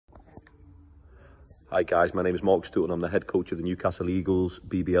Hi guys, my name is Marc Steutel and I'm the head coach of the Newcastle Eagles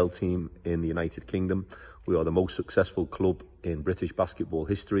BBL team in the United Kingdom. We are the most successful club in British basketball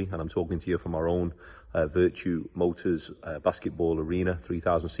history, and I'm talking to you from our own Virtue Motors basketball arena,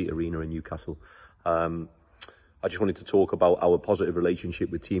 3,000 seat arena in Newcastle. I just wanted to talk about our positive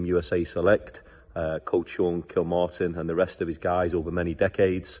relationship with Team USA Select, Coach Sean Kilmartin and the rest of his guys over many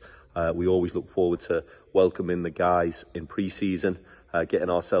decades. We always look forward to welcoming the guys in pre-season, getting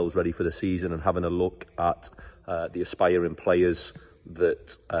ourselves ready for the season and having a look at the aspiring players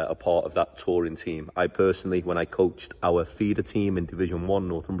that are part of that touring team. I personally, when I coached our feeder team in Division 1,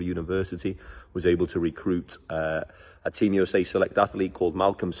 Northumbria University, was able to recruit a Team USA Select athlete called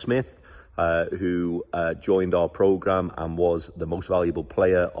Malcolm Smith, who joined our program and was the most valuable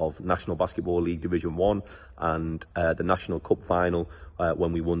player of National Basketball League Division 1 and the National Cup final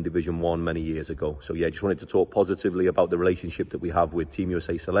when we won Division 1 many years ago. So yeah, just wanted to talk positively about the relationship that we have with Team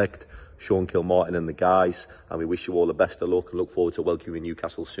USA Select, Sean Kilmartin and the guys, and we wish you all the best of luck and look forward to welcoming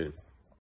Newcastle soon.